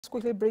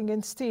Quickly bring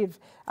in Steve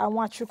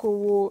Nwachukwu,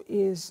 who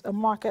is a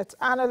market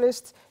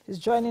analyst. He's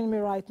joining me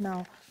right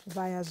now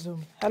via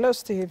Zoom. Hello,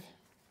 Steve.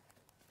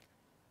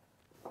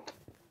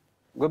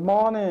 Good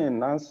morning,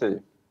 Nancy.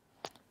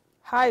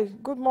 Hi,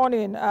 good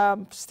morning,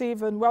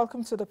 Steve, and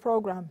welcome to the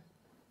program.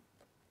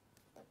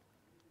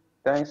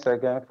 Thanks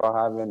again for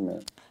having me.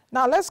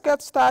 Now, let's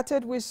get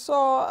started. We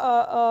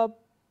saw,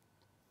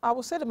 I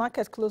would say the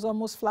market closed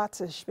almost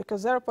flattish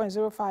because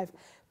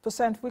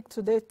 0.05%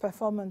 week-to-date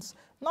performance,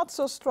 not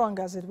so strong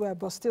as it were,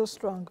 but still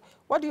strong.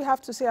 What do you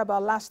have to say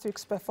about last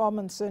week's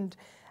performance, and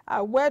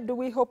where do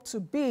we hope to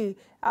be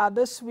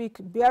this week,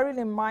 bearing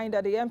in mind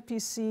that the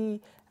MPC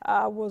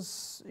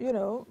was, you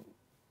know,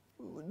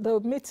 the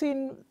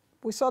meeting,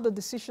 we saw the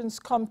decisions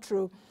come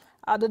through.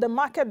 Did the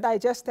market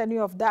digest any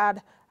of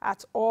that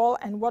at all,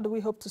 and what do we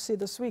hope to see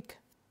this week?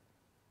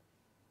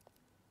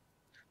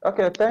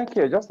 Okay, thank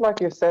you. Just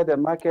like you said, the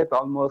market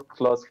almost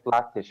closed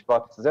flattish,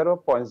 but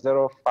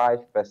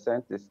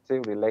 0.05% is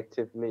still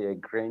relatively a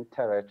green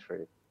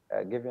territory,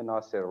 giving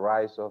us a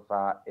rise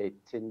over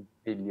 18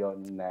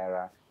 billion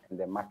naira in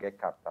the market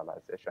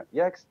capitalization.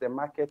 Yes, the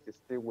market is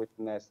still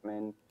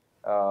witnessing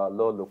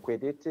low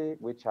liquidity,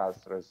 which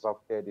has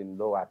resulted in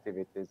low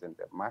activities in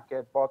the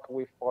market, but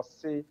we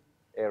foresee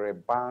a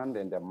rebound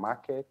in the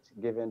market,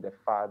 given the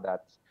fact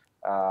that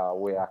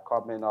we are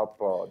coming up,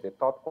 the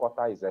third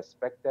quarter is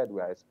expected.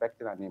 We are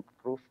expecting an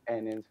improved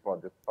earnings for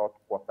the third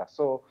quarter.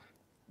 So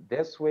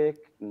this week,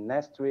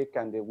 next week,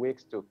 and the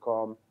weeks to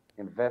come,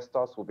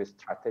 investors will be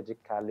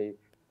strategically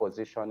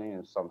positioning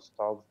in some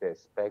stocks. They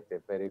expect a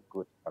very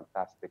good,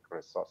 fantastic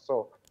result.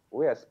 So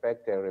we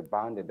expect a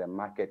rebound in the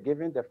market,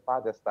 given the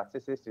fact the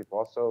statistics we've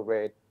also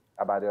read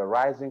about the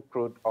rising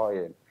crude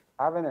oil,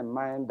 having in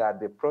mind that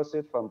the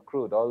proceeds from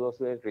crude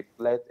also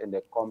reflect in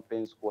the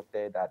companies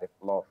quoted at the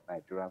floor of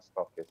Nigerian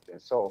stock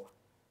exchange. So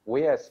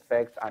we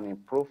expect an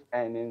improved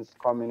earnings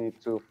coming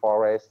into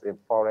forex, in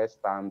forex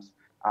terms,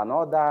 and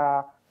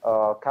other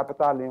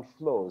capital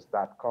inflows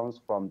that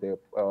comes from the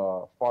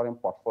foreign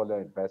portfolio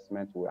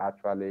investment will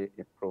actually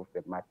improve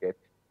the market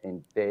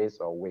in days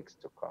or weeks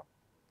to come.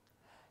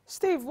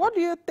 Steve, what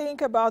do you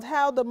think about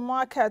how the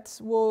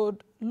markets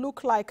would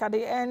look like at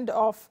the end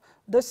of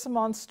this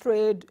month's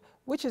trade,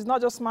 which is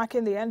not just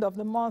marking the end of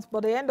the month,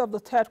 but the end of the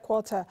third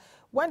quarter?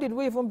 When did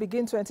we even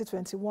begin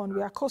 2021?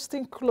 We are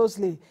coasting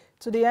closely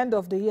to the end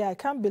of the year. I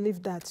can't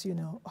believe that, you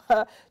know,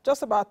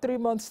 just about 3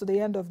 months to the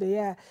end of the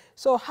year.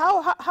 So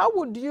how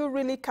would you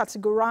really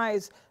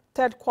categorize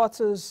third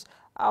quarter's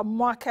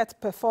market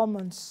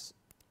performance?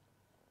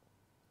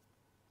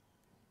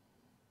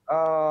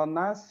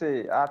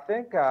 Nancy, I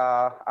think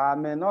I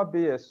may not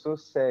be a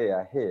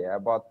soothsayer here,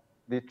 but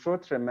the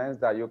truth remains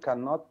that you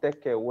cannot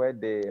take away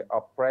the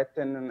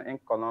operating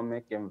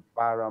economic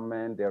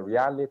environment, the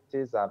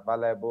realities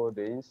available,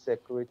 the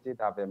insecurity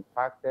that have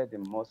impacted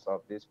in most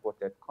of these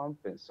quoted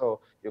companies.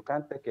 So you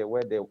can't take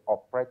away the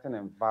operating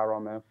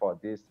environment for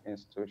these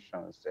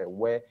institutions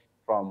away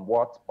from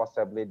what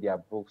possibly their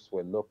books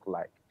will look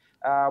like.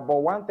 But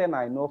one thing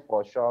I know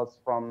for sure,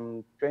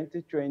 from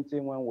 2020,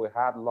 when we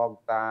had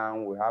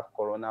lockdown, we have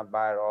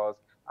coronavirus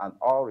and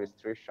all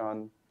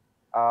restrictions,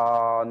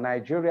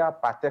 Nigeria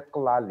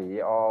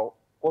particularly, or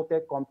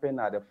quoted company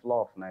at the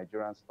floor of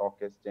Nigerian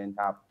stock exchange,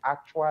 have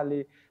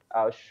actually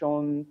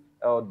shown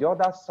the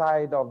other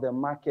side of the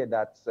market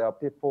that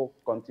people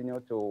continue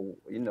to,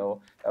 you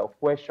know,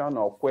 question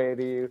or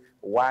query,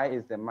 why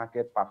is the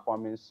market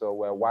performing so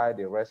well, why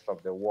the rest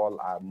of the world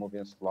are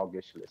moving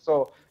sluggishly.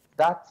 So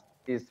that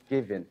is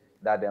given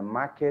that the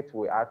market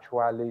will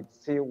actually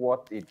see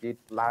what it did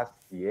last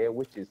year,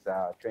 which is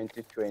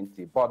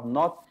 2020, but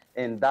not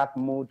in that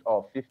mood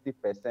of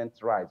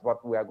 50% rise.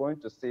 But we are going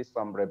to see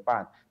some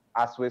rebound.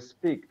 As we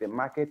speak, the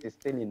market is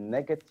still in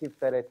negative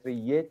territory.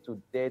 Year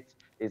to date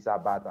is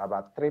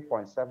about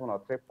 3.7 or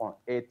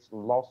 3.8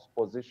 loss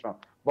position.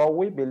 But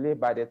we believe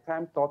by the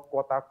time third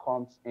quarter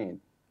comes in,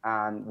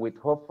 and with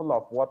hopeful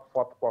of what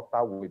fourth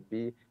quarter will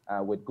be,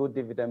 with good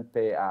dividend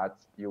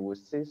payouts, you will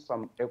see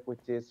some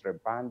equities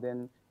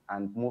rebounding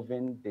and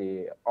moving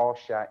the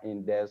all-share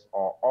index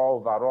or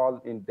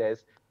overall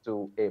index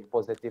to a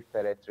positive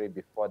territory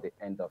before the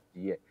end of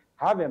the year.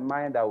 Have in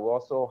mind that we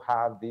also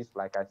have this,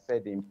 like I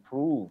said,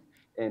 improve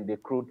in the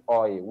crude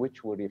oil,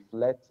 which will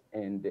reflect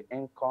in the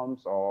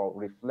incomes or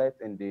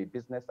reflect in the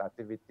business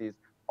activities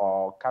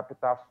or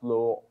capital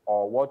flow,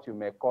 or what you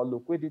may call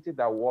liquidity,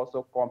 that will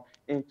also come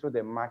into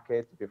the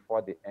market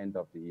before the end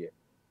of the year.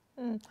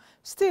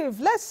 Steve,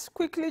 let's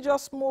quickly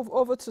just move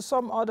over to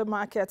some other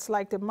markets,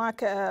 like the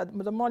market,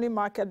 the money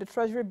market, the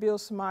treasury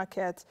bills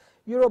market,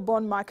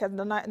 Eurobond market.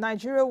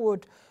 Nigeria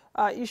would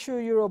issue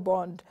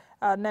Eurobond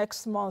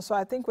next month, so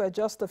I think we're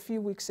just a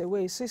few weeks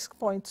away.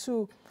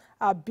 $6.2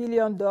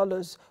 billion.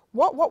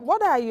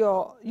 What are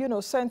your, you know,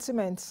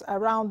 sentiments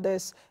around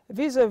this,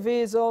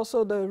 vis-a-vis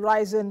also the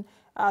rising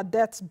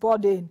debt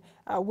burden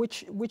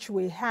which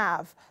we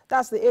have?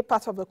 That's the A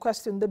part of the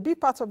question. The B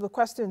part of the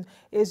question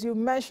is, you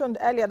mentioned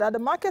earlier that the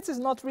market is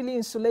not really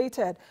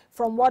insulated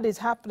from what is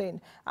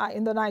happening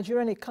in the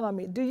Nigerian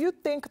economy. Do you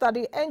think that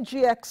the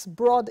NGX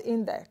broad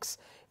index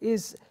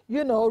is,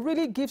 you know,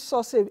 really gives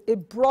us a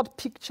broad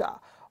picture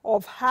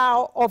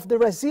of the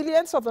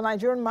resilience of the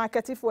Nigerian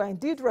market, if we're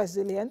indeed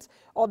resilient,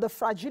 or the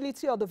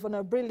fragility or the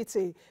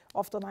vulnerability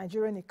of the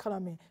Nigerian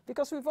economy.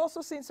 Because we've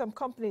also seen some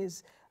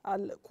companies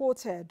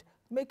quoted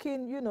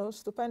making, you know,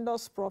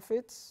 stupendous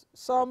profits,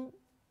 some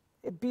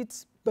a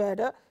bit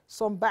better,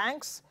 some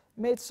banks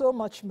made so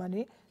much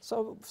money,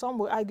 so some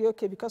will argue,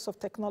 okay, because of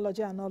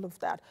technology and all of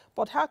that.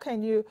 But how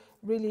can you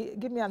really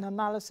give me an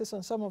analysis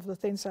on some of the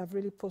things I've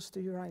really posed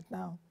to you right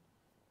now?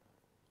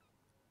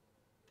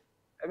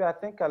 Maybe I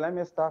think let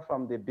me start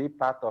from the B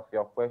part of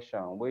your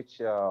question, which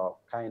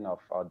kind of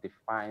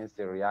defines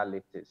the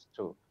realities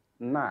too.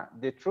 Now,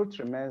 the truth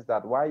remains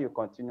that while you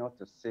continue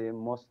to see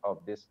most of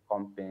these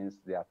companies,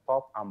 their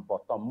top and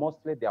bottom,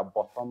 mostly their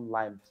bottom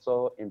line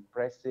so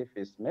impressive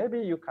is, maybe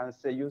you can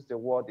say, use the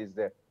word, is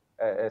a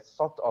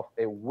sort of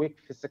a weak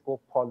fiscal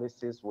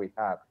policies we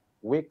have.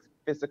 Weak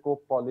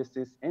fiscal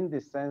policies in the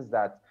sense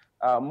that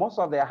most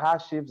of their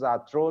hardships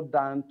are thrown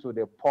down to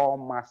the poor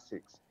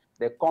masses.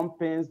 The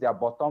companies, their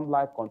bottom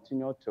line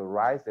continue to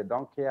rise. They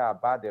don't care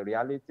about the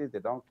realities. They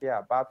don't care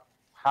about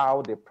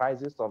how the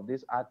prices of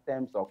these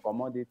items or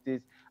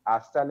commodities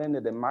are selling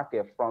in the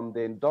market. From the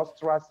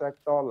industrial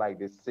sector, like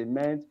the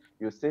cement,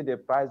 you see the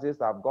prices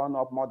have gone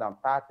up more than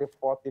 30,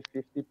 40,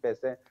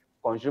 50%.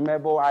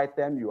 Consumable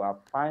item, you will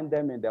find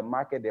them in the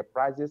market, the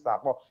prices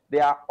are up. They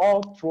are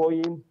all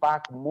throwing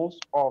back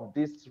most of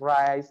this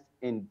rise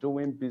in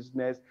doing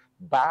business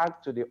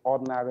back to the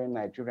ordinary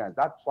Nigerians.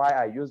 That's why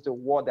I use the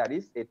word that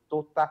is a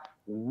total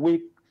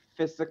weak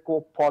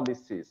fiscal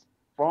policies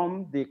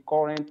from the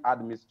current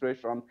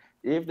administration.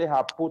 If they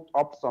have put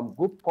up some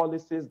good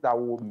policies that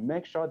will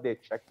make sure they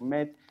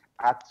checkmate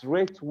at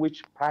rate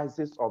which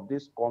prices of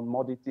these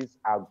commodities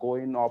are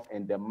going up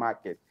in the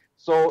market.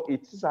 So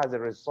it is as a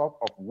result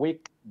of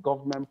weak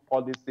government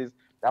policies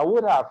that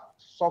would have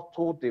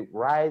settled the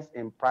rise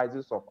in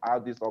prices of all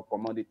these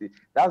commodities.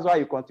 That's why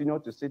you continue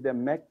to see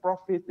them make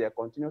profits. They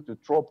continue to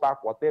throw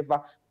back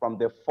whatever from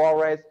the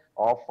forest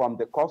or from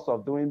the cost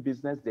of doing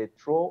business. They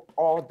throw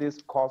all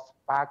these costs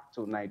back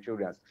to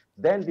Nigerians.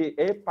 Then the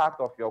A part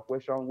of your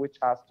question, which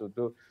has to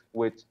do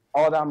with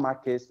other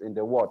markets in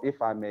the world,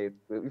 if I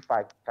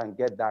can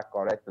get that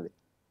correctly.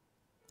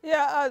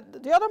 Yeah,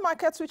 the other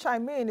markets which I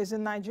mean is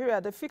in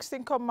Nigeria, the fixed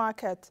income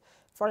market.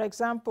 For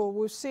example,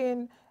 we've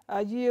seen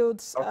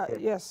yields. Okay.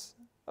 Yes.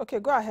 Okay,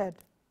 go ahead.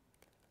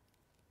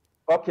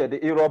 Okay, the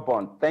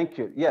Eurobond. Thank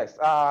you. Yes,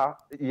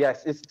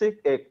 yes, it's still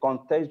a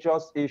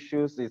contagious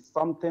issue. It's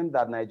something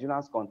that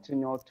Nigerians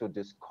continue to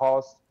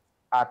discuss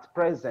at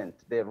present.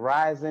 The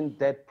rising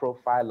debt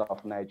profile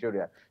of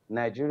Nigeria.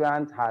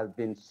 Nigerians have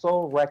been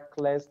so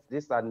reckless.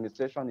 This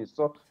administration is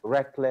so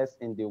reckless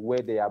in the way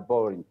they are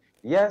borrowing.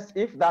 Yes,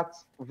 if that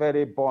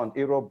very bond,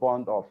 Euro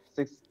bond of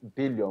 6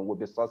 billion will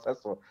be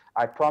successful,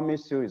 I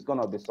promise you it's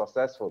going to be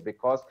successful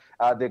because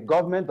the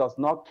government does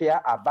not care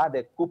about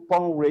the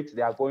coupon rate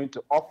they are going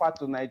to offer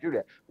to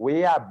Nigeria.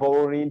 We are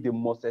borrowing the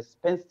most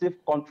expensive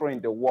country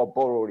in the world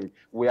borrowing.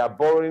 We are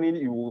borrowing,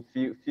 you will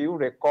feel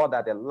record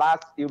that the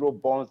last Euro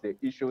bonds they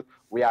issued,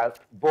 we are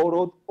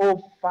borrowed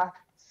over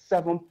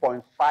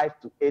 7.5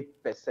 to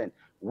 8%.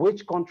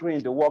 Which country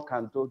in the world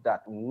can do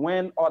that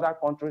when other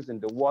countries in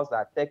the world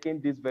are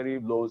taking these very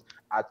lows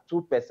at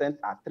 2%,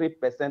 at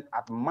 3%,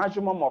 at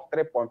maximum of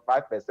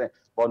 3.5%?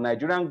 But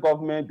Nigerian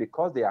government,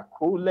 because they are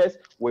clueless,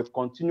 will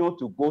continue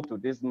to go to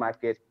this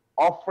market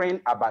offering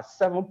about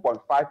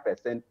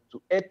 7.5%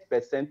 to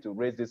 8% to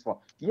raise this fund.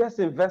 Yes,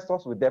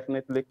 investors will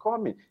definitely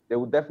come in. They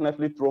will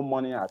definitely throw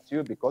money at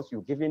you because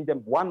you're giving them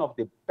one of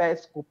the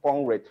best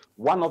coupon rates,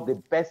 one of the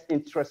best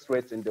interest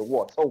rates in the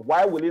world. So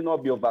why will it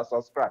not be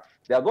oversubscribed?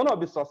 They are going to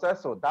be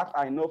successful. That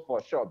I know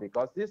for sure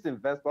because these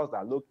investors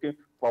are looking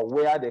for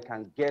where they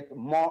can get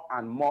more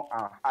and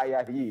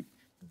higher yield.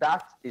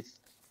 That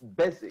is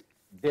basic.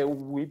 They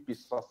will be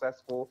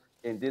successful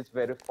in this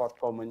very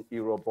forthcoming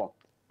Eurobond.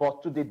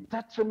 But to the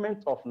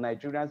detriment of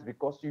Nigerians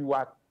because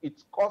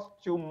it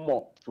costs you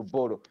more to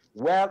borrow.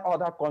 Where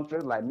other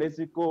countries like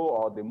Mexico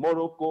or the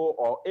Morocco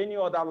or any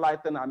other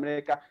Latin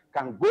America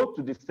can go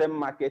to the same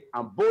market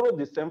and borrow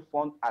the same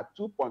fund at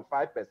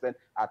 2.5%,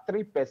 at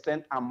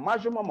 3%, and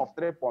maximum of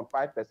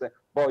 3.5%.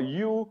 But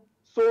you,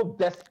 so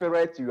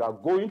desperate, you are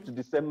going to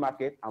the same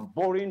market and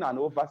borrowing an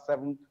over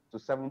 7 to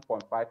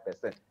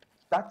 7.5%.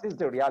 That is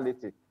the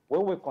reality.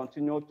 When we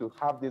continue to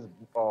have this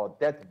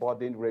debt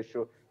burden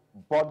ratio,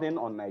 burden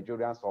on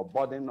Nigerians or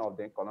burden of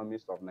the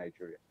economics of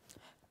Nigeria.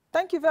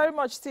 Thank you very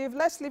much, Steve.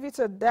 Let's leave it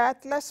at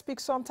that. Let's speak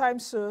sometime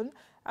soon.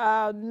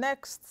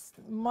 Next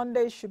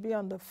Monday should be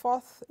on the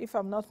 4th, if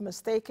I'm not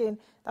mistaken.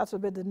 That will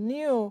be the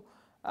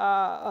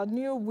a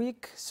new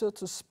week, so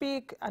to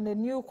speak, and a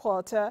new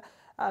quarter.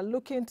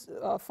 Looking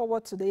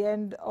forward to the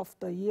end of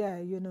the year,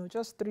 you know,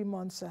 just 3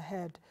 months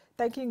ahead.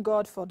 Thanking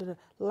God for the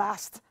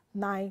last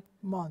 9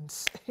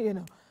 months, you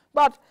know.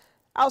 But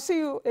I'll see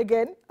you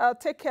again.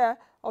 Take care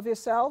of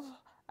yourself,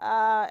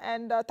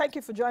 and thank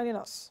you for joining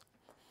us.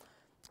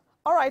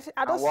 All right.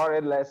 I'm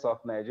worried less of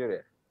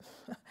Nigeria.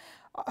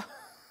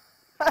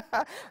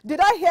 Did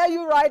I hear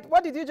you right?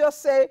 What did you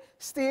just say,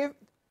 Steve?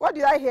 What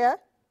did I hear?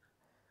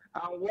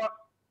 And what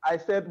I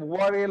said,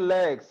 worry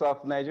less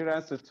of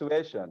Nigerian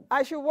situation.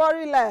 I should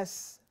worry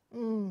less.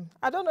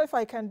 I don't know if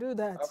I can do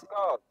that. Of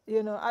course.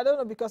 You know, I don't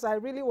know, because I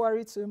really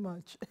worry too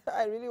much.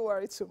 I really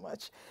worry too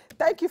much.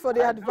 Thank you for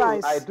the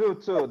advice. I do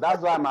too.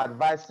 That's why I'm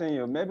advising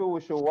you. Maybe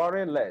we should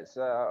worry less.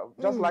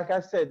 Just like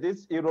I said,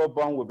 this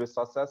Eurobond will be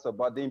successful,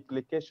 but the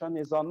implication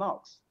is on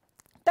us.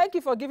 Thank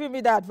you for giving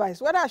me the advice,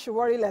 whether I should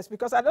worry less,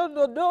 because I don't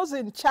know those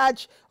in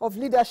charge of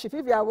leadership,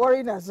 if you are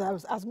worrying as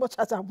much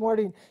as I'm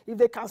worrying, if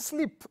they can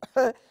sleep.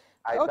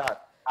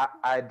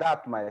 I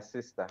doubt my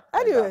sister.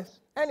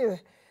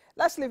 Anyway,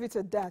 let's leave it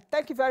at that.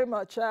 Thank you very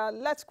much.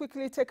 Let's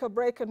quickly take a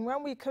break, and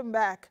when we come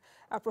back,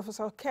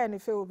 Professor Ken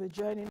Ife will be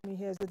joining me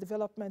here as the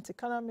development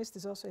economist.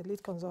 He's also a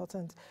lead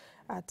consultant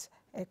at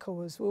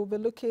ECOWAS.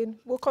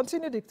 We'll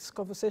continue this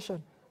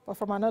conversation, but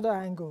from another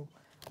angle.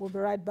 We'll be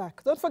right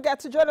back. Don't forget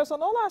to join us on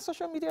all our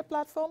social media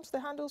platforms. The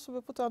handles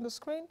will be put on the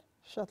screen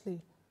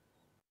shortly.